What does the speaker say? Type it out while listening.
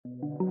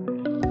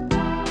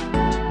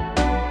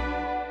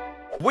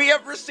We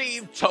have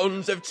received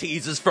tons of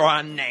teasers for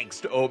our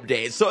next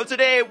update. So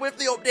today, with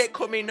the update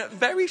coming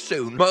very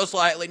soon, most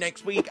likely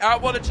next week, I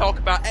want to talk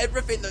about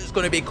everything that's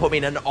going to be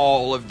coming and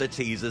all of the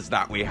teasers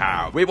that we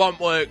have. We want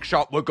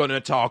Workshop, we're going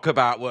to talk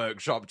about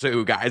Workshop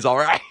too, guys,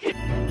 alright?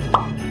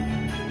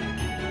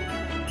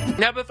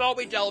 Now, before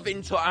we delve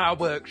into our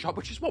workshop,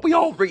 which is what we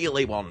all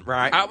really want,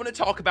 right? I want to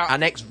talk about our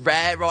next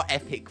rare or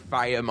epic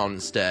fire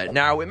monster.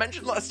 Now, we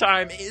mentioned last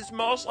time, it is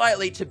most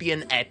likely to be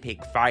an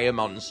epic fire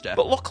monster.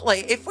 But luckily,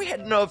 if we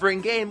head over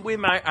in-game, we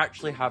might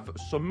actually have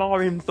some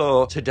more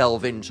info to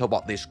delve into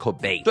what this could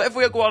be. So if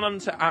we go on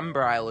to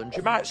Amber Island,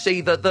 you might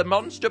see that the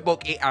monster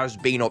book, it has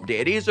been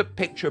updated. Here's a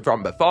picture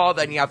from before,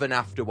 then you have an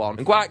after one.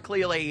 And quite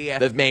clearly,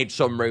 they've made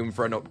some room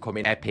for an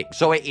upcoming epic.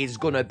 So it is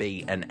going to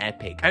be an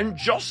epic. And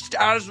just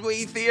as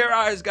we theorize,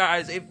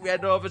 guys, if we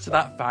head over to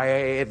that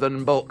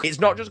Firehaven book,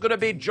 it's not just going to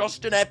be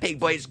just an epic,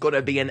 but it's going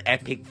to be an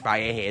epic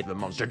Firehaven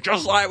monster,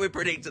 just like we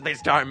predicted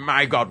this time.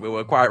 My god, we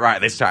were quite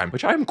right this time,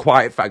 which I'm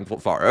quite thankful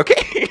for,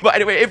 okay? But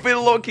anyway, if we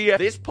look here,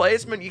 this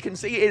placement, you can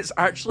see it's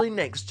actually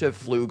next to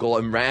Floogull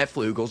and Rare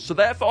Floogull, so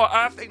therefore,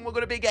 I think we're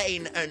going to be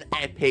getting an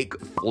epic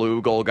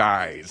Floogull,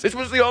 guys. This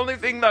was the only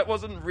thing that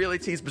wasn't really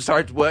teased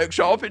besides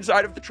Workshop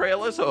inside of the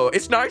trailer, so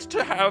it's nice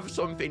to have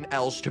something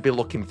else to be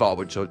looking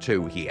forward to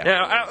too here.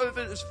 Now, out of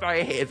this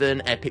Firehaven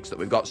epics that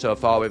we've got so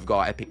far, we've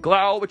got Epic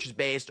Growl, which is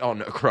based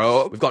on a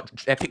crow. We've got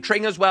Epic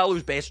Tring as well,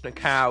 who's based on a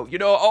cow. You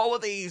know, all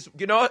of these,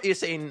 you know, you're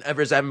seeing a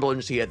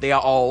resemblance here. They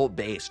are all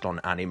based on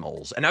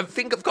animals. And I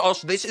think, of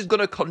course, this is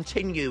going to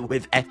continue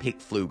with Epic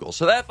Floogull.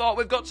 So therefore,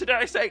 we've got to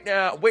dissect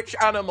now which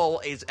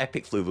animal is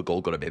Epic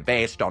Floogull going to be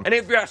based on. And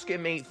if you're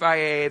asking me,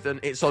 Firehaven,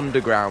 it's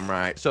underground,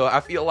 right? So I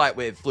feel like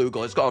with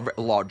Floogull, it's got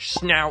a large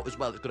snout as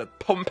well. It's going to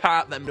pump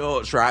out them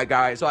notes, right,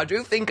 guys? So I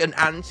do think an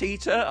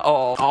Anteater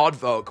or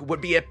Aardvark would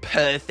be a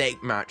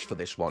perfect match for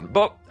this one,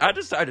 but I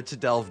decided to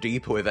delve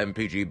deeper with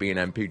MPG being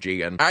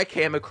MPG, and I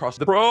came across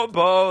the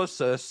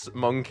Proboscis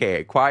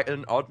monkey. Quite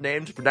an odd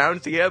name to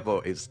pronounce here,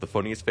 but it's the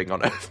funniest thing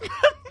on earth.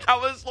 I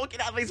was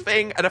looking at this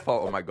thing and I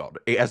thought, oh my god,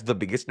 it has the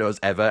biggest nose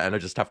ever, and I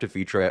just have to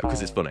feature it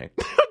because it's funny.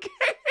 Okay.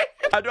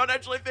 I don't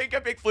actually think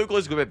Epic Floogull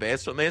is going to be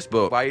based on this,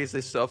 but why is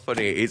this so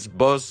funny? It's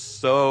Buzz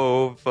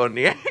so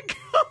funny.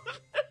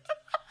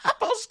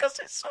 Buzz, because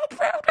it's so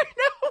proud right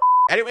now.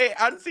 Anyway,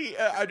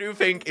 Anteater, I do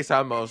think it's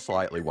our most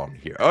likely one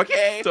here.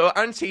 Okay, so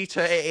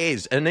Anteater it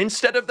is. And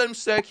instead of them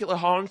circular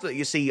horns that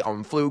you see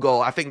on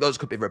Floogull, I think those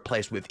could be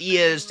replaced with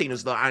ears, seeing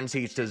as though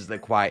Anteaters, they're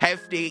quite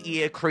hefty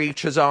ear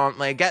creatures, aren't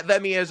they? Get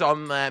them ears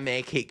on there,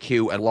 make it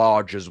cute and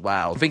large as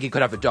well. I think it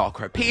could have a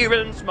darker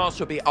appearance, more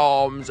so be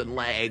arms and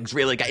legs,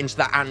 really get into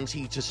that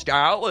Anteater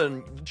style.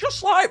 And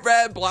just like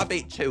Rare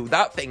Blabbit too,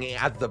 that thing, it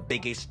had the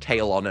biggest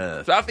tail on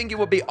Earth. So I think it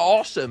would be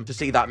awesome to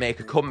see that make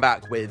a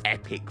comeback with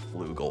Epic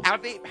Floogull.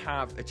 Have it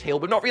have a tail.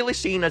 We've not really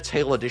seen a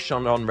tail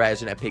edition on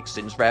Rares and Epics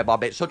since Rare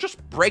Blabbit, so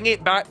just bring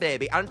it back,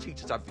 baby.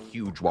 Anteaters have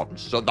huge ones,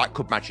 so that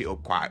could match it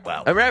up quite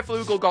well. And Rare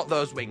Floogull got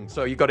those wings,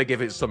 so you got to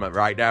give it something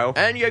right now.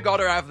 And you got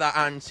to have that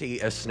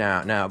Anteater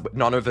snout. Now, but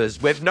none of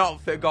us, we've not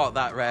forgot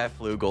that Rare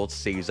Floogull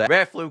teaser.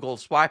 Rare Floogull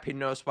swiping,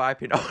 no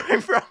swiping,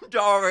 from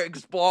Dora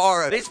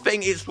Explorer. This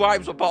thing, it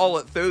swipes up all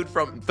the food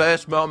from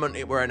first moment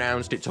it were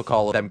announced. It took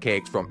all of them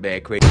cakes from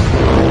bakery.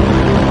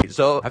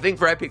 So I think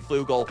for Epic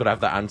Floogull could have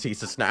that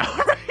Anteater snout.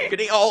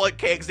 Could eat all the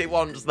cakes it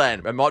wants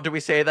then. And what do we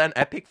say then?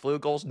 Epic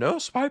Floogull's no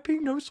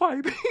swiping, no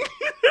swiping.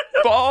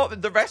 For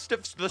the rest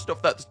of the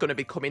stuff that's going to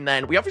be coming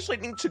then, we obviously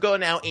need to go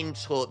now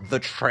into the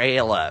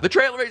trailer. The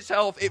trailer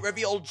itself, it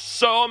revealed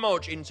so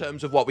much in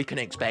terms of what we can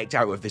expect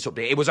out of this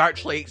update. It was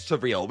actually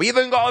surreal. We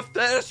even got a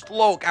first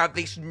look at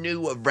this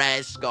new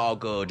Rare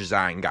Scargo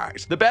design,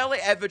 guys. They barely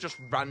ever just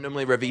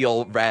randomly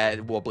reveal rare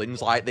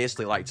Wublins like this.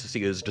 They like to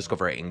see us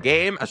discover it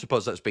in-game. I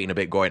suppose that's been a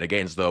bit going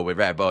against, though, with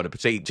Rare Bon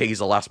Appetit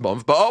teaser last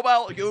month. But oh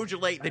well,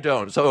 usually they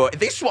don't. So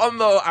this one,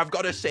 though, I've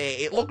got to say,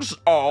 it looks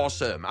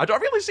awesome. I don't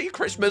really see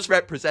Christmas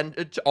represented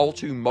all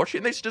too much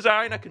in this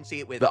design. I can see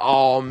it with the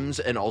arms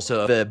and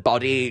also the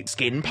body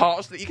skin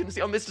parts that you can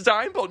see on this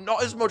design, but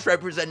not as much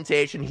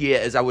representation here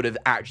as I would have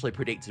actually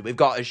predicted. We've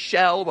got a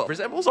shell, but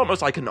resembles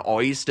almost like an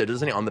oyster,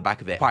 doesn't it, on the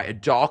back of it? Quite a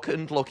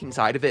darkened look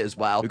inside of it as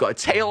well. We've got a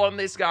tail on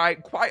this guy,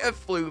 quite a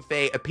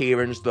floofy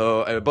appearance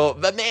though, but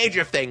the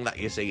major thing that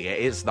you see here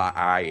is that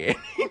eye.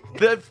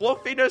 The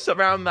fluffiness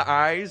around the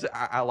eyes,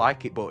 I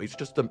like it, but it's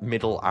just the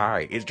middle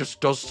eye. It just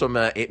does some,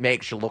 it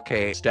makes you look at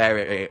it, stare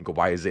at it, go,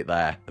 why is it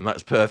there? And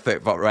that's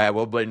perfect for Rare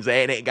Wublins,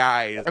 ain't it,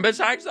 guys? And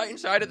besides that,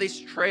 inside of this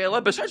trailer,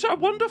 besides that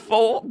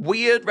wonderful,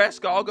 weird Rare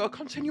Scargo,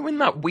 continuing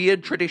that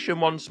weird tradition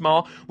once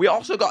more, we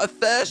also got a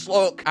first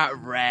look at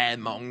Rare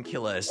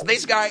Monculus.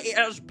 This guy, he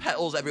has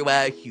petals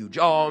everywhere, huge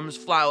arms,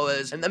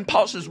 flowers, and then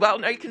pots as well.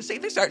 Now, you can see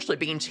this actually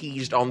being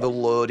teased on the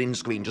loading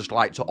screen, just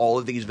like to all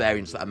of these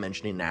variants that I'm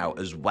mentioning now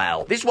as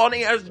well. This one,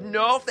 he has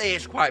no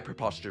face, quite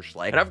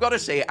preposterously. And I've got to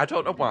say, I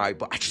don't know why,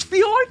 but I just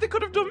feel like they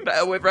could have done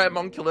better with Rare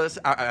Monculus.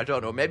 I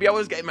don't know, maybe I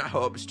was getting my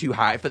hopes too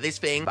high right for this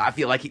thing, but I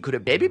feel like it could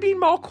have maybe been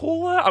more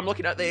cooler. I'm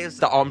looking at this.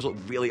 The arms look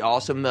really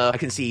awesome though. I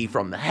can see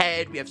from the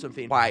head, we have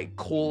something quite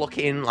cool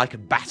looking, like a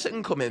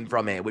baton coming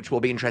from it, which will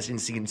be interesting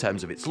to see in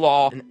terms of its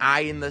lore. An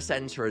eye in the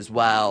center as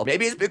well.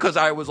 Maybe it's because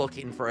I was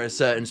looking for a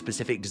certain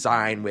specific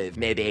design with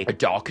maybe a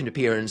darkened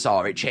appearance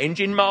or it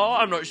changing more.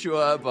 I'm not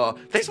sure,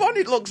 but this one,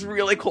 it looks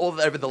really cool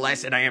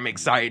nevertheless, and I am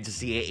excited to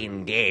see it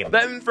in game.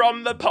 Then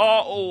from the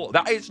portal,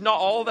 that is not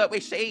all that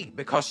we see,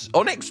 because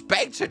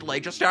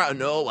unexpectedly, just out of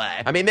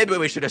nowhere, I mean, maybe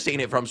we should have seen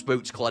it from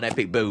Spookticle and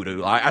Epic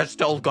Voodoo. Like, I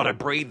still gotta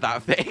breed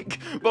that thing,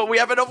 but we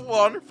have another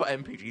one for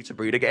MPG to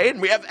breed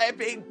again. We have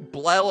Epic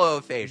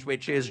Bellowfish,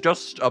 which is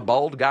just a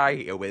bald guy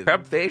here with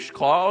crabfish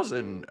claws,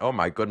 and oh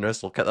my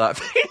goodness, look at that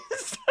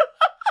face.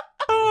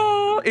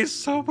 Oh, it's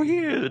so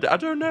weird. I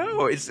don't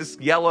know. It's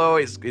just yellow.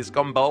 It's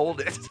gone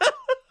bald.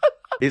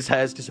 His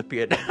hair's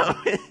disappeared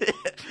now.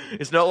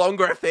 It's no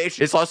longer a fish.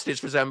 It's lost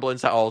its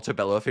resemblance at all to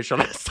Bellowfish,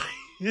 honestly.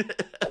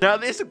 Now,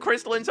 this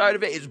crystal inside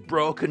of it is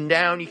broken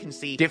down. You can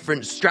see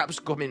different straps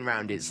coming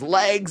around its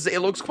legs. It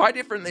looks quite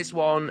different, this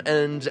one,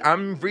 and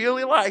I'm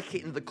really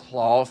liking the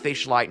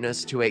clawfish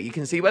likeness to it. You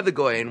can see where they're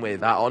going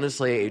with that.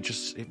 Honestly,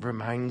 it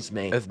reminds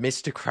me of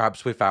Mr.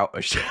 Krabs without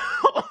a shell.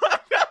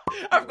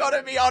 I've got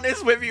to be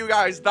honest with you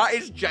guys, that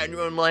is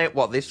genuinely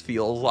what this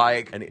feels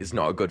like, and it is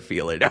not a good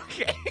feeling,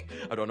 okay?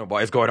 I don't know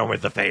what is going on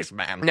with the face,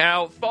 man.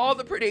 Now, for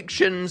the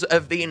predictions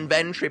of the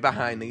inventory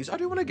behind these, I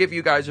do want to give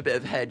you guys a bit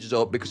of heads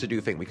up, because I do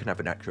think we can have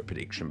an accurate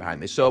prediction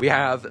behind this. So, we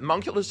have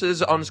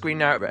Monculuses on screen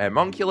now, Rare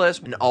Monculus,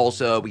 and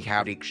also we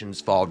have predictions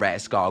for Rare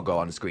Scargo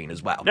on screen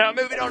as well. Now,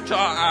 moving on to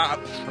our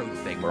true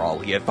thing we're all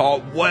here for,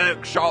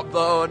 Workshop,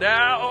 though.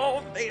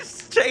 Now,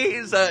 this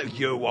teaser,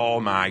 oh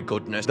my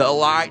goodness, the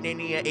lightning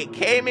here, it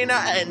came in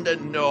at end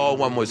and no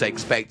one was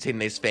expecting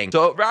this thing.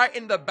 So right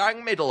in the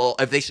bang middle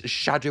of this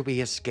shadowy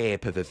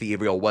escape of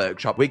Ethereal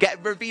Workshop, we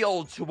get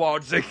revealed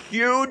towards a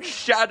huge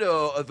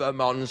shadow of a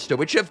monster,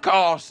 which of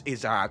course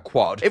is our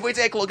quad. If we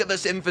take a look at the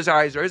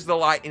synthesizer, as the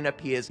lightning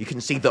appears, you can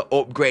see the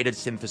upgraded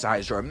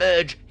synthesizer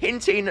emerge,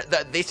 hinting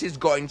that this is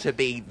going to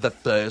be the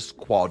first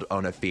quad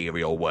on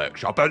Ethereal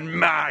Workshop. And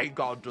my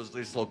god, does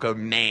this look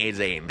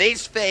amazing.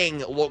 This thing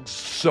looks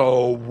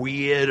so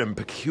weird and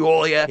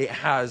peculiar. It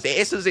has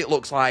bases, it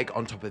looks like,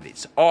 on top of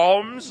its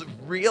arms,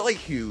 really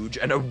huge,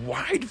 and a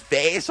wide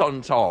face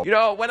on top. You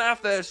know, when I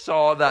first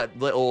saw that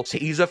little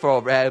teaser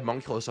for Rare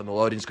Monculus on the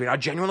loading screen, I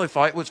genuinely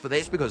thought it was for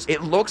this, because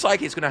it looks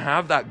like it's going to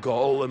have that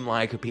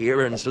golem-like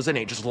appearance, doesn't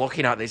it? Just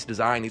looking at this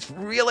design, it's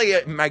really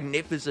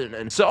magnificent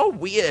and so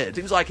weird.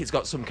 Seems like it's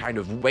got some kind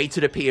of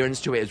weighted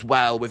appearance to it as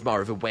well, with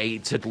more of a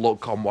weighted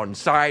look on one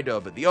side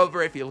over the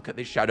other. If you look at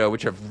this shadow,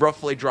 which I've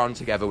roughly drawn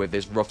together with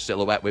this rough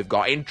silhouette we've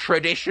got in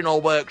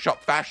traditional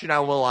Workshop fashion, I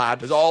will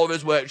add, as all of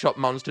us Workshop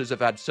monsters have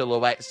had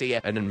silhouettes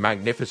here, and then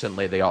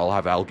magnificently they all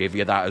have. I'll give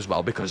you that as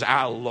well, because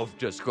I love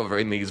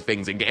discovering these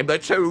things in game. They're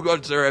too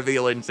good to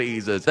reveal in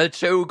teasers. They're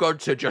too good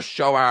to just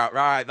show out,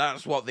 right,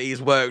 that's what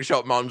these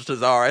Workshop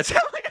monsters are, I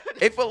tell you.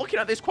 If we're looking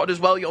at this quad as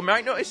well, you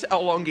might notice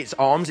along its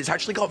arms, it's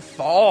actually got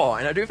 4.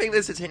 And I do think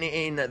this is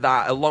hinting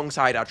that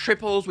alongside our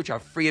triples, which are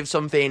 3 of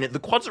something, the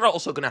quads are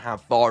also going to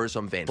have 4 of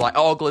something. Like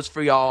Orgla's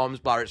 3 arms,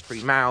 Blaret's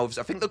 3 mouths.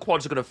 I think the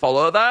quads are going to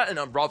follow that,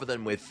 and rather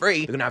than with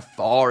 3, they're going to have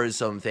 4 of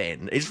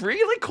something. It's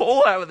really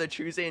cool how they're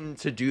choosing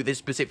to do this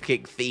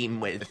specific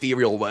theme with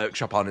Ethereal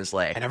Workshop,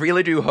 honestly. And I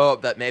really do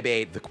hope that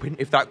maybe the Quint,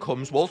 if that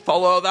comes, will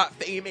follow that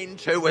theme in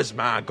too, as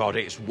my god,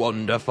 it's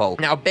wonderful.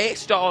 Now,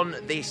 based on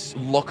this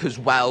look as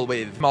well,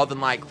 with more than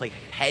likely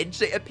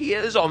heads, it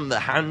appears, on the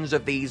hands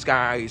of these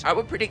guys, I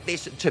would predict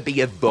this to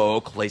be a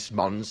vocalist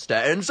monster,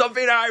 and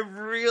something I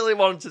really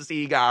want to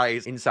see,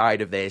 guys,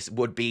 inside of this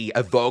would be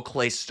a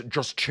vocalist,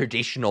 just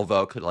traditional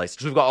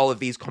vocalist. So we've got all of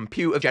these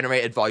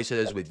computer-generated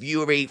voices with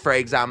Yuri, for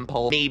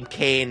example,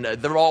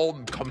 Meebkin, they're all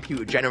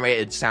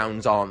computer-generated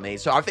sounds, aren't they?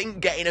 So I think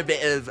getting a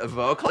bit of a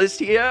vocalist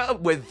here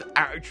with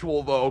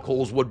actual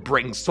vocals would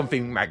bring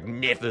something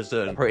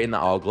magnificent. Put in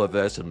that Orgla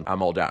verse and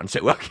I'm all down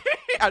too, okay?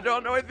 I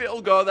don't know if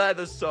it'll go there.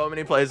 There's so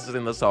many places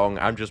in the song.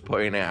 I'm just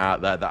putting it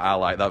out there that I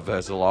like that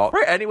verse a lot.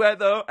 Right, anyway,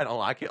 though, and I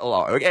like it a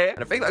lot, okay? And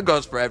I think that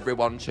goes for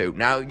everyone, too.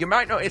 Now, you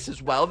might notice as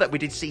well that we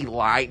did see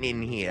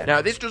lightning here.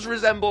 Now, this does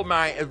resemble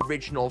my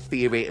original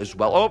theory as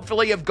well.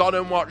 Hopefully, you've gone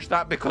and watched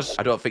that, because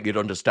I don't think you'd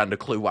understand a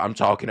clue what I'm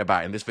talking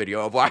about in this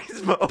video otherwise.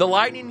 The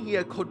lightning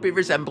here could be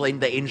resembling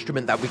the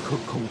instrument that we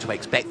could come to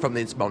expect from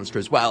this monster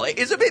as well. It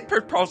is a bit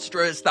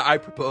preposterous that I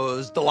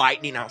proposed the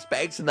lightning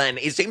aspects, and then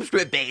it seems to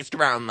be based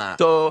around that.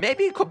 So,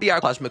 maybe it could be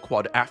our plasma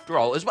quad after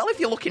all. As well, if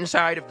you look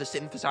inside of the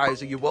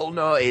synthesizer, you will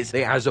notice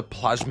it has a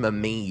plasma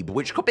meeb,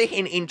 which could be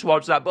hinting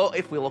towards that, but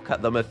if we look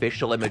at them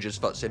official images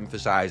for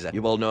synthesizer,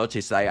 you will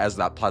notice that it has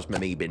that plasma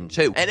meeb in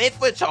too. And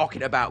if we're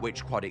talking about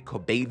which quad it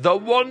could be, the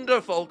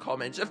wonderful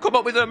comments have come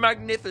up with a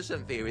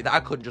magnificent theory that I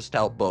couldn't just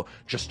help but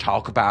just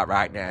talk about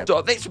right now.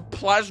 So this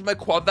plasma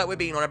quad that we're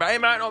being on about,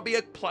 it might not be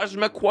a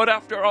plasma quad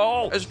after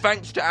all, as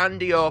thanks to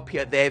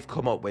Andiopia, they've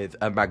come up with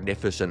a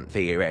magnificent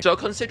theory. So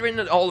considering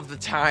that all of the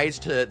ties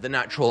to the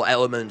natural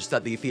elements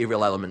that the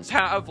ethereal elements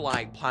have,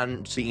 like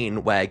plants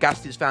being where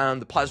gas is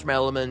found, the plasma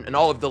element, and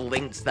all of the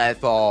links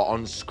therefore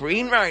on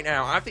screen right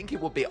now. I think it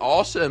would be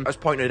awesome, as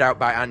pointed out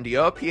by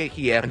Andiopia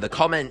here in the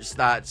comments,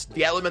 that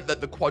the element that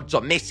the quads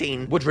are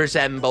missing would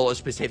resemble a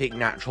specific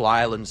natural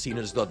island, seen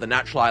as though the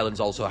natural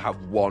islands also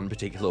have one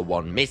particular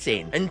one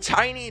missing. And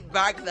tying it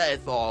back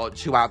therefore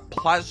to our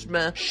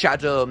plasma,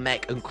 shadow,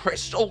 mech, and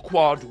crystal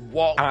quad,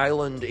 what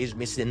island is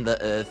missing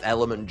the earth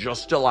element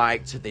just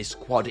alike to this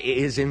quad? It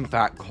is in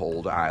fact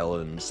called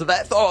island. So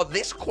therefore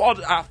this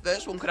quad, our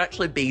first one, could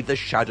actually be the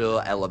shadow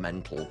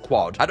elemental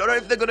quad. I don't know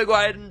if they're gonna go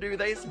ahead and do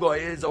this, but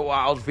it is a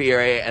wild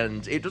theory,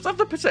 and it does have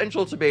the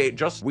potential to be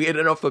just weird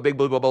enough for Big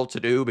Blue Bubble to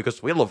do,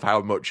 because we love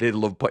how much they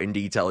love putting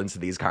detail into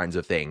these kinds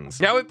of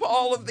things. Now, we put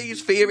all of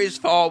these theories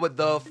forward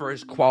though for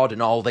his quad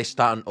and all this,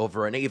 that, and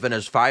other, and even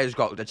as Fire's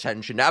got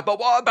attention now, but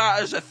what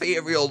about as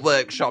Ethereal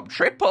Workshop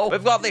triple?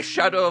 We've got this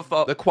shadow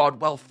for the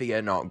quad. Well,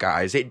 fear not,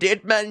 guys. It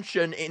did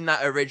mention in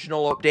that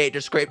original update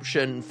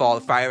description for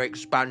the Fire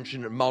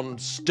expansion,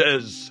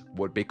 monsters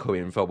would be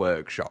coming for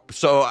Workshop.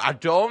 So I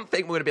don't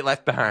think we're going to be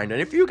left behind.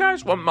 And if you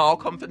guys want more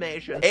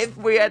confirmation, if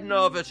we head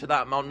over to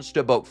that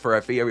monster book for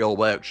Ethereal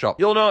Workshop,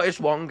 you'll notice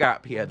one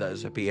gap here that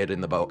has appeared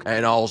in the book.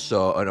 And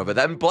also another.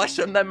 Then bless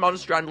them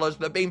monster handlers.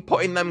 They've been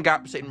putting them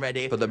gaps in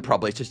ready for them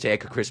probably to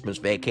take a Christmas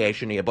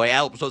vacation here. But it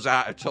helps us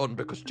out a ton,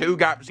 because 2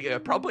 gaps here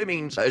probably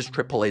means that as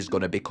triple is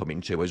going to be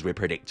coming to, as we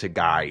predicted,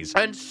 guys.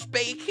 And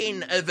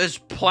speaking of as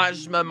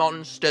plasma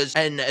monsters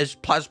and as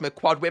plasma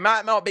quad, we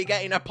might not be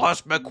getting a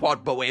plasma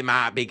quad, but we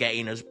might be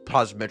getting as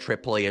plasma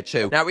triple here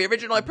too. Now, we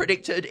originally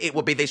predicted it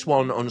would be this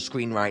one on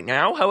screen right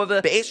now.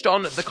 However, based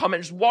on the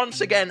comments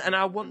once again and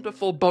our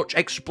wonderful Butch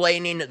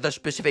explaining the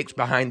specifics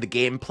behind the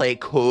gameplay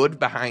code,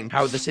 behind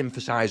how the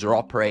synthesizer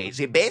operates,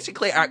 it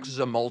basically acts as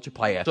a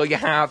multiplier. So you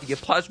have your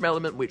plasma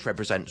element, which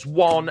represents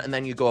 1, and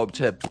then you go up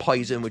to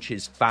poison, which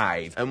is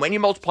 5. And when you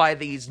multiply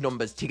these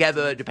numbers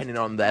together, depending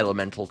on the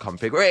elemental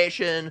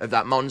configuration of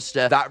that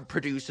monster, that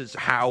produces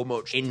how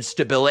much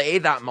instability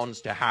that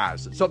monster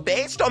has. So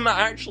based on that,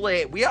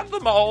 actually, we had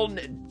them all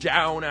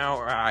down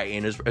outright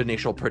in his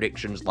initial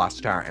predictions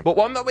last time. But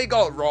one that we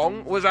got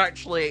wrong was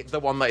actually the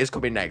one that is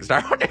coming next,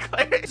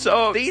 ironically.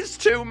 So these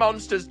 2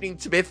 monsters need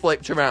to be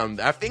flipped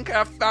around. I think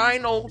our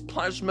final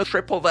plasma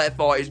triple,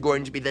 therefore, is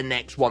going to be the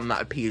next one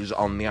that appears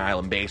on the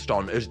island, based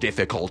on his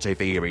difficulty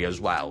theory as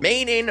well.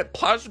 Meaning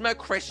plasma,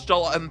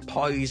 crystal, and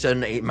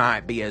poison, it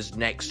might be his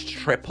next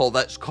triple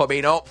that's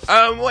coming up.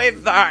 And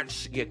with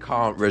that, you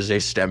can't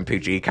resist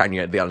MPG, can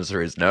you? The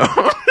answer is no.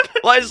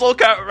 Let's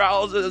look at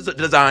Ral's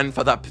design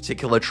for that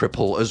particular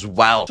triple as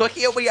well. So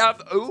here we have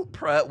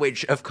Oopra,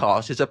 which of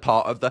course is a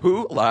part of the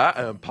Hula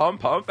and Pom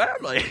Pom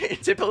family.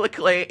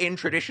 Typically in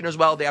tradition as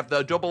well, they have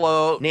the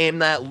 00 name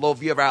there.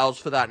 Love your Rals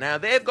for that. Now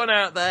they've gone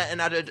out there and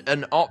added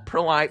an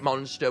opera-like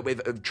monster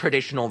with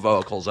traditional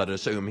vocals, I'd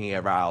assume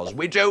here, Rals.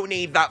 We don't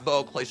need that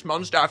vocalist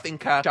monster. I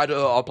think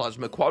Shadow or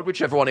Plasma Quad,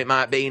 whichever one it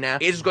might be now,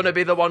 is going to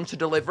be the one to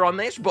deliver on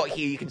this. But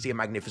here you can see a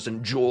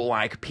magnificent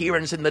jewel-like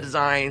appearance in the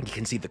design. You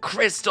can see the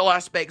crystal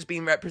aspects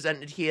being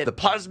represented here, the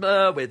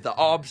plasma with the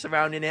orb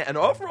surrounding it, and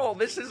overall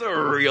this is a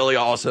really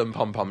awesome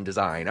pom-pom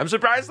design. I'm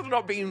surprised they're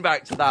not being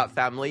back to that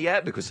family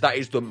yet, because that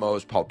is the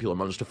most popular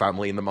monster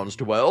family in the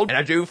monster world, and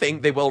I do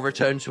think they will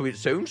return to it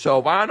soon, so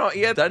why not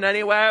here than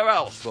anywhere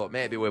else? But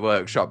maybe with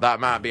Workshop that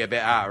might be a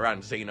bit out of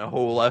hand, seeing a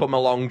Hula come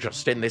along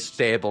just in this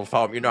stable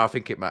form. You know, I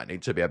think it might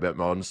need to be a bit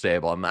more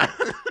unstable on that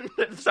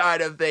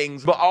side of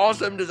things. But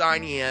awesome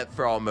design here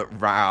from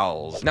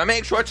Rals. Now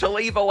make sure to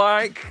leave a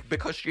like,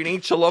 because you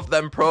need to love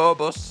them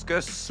proboscis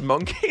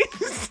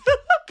monkeys.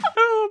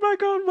 Oh my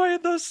god, why are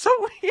those so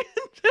weird?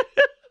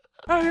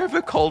 I have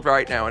a cold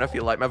right now, and I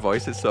feel like my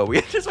voice is so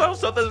weird as well,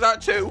 so there's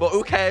that too. But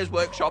who cares?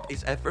 Workshop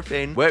is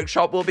everything.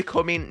 Workshop will be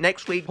coming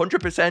next week,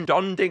 100%.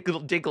 Don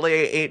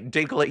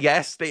Diggly,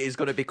 yes, it is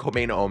going to be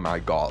coming, oh my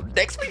god.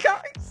 Next week,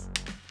 guys!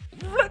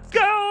 Let's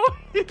go!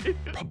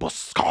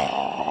 Proboscis!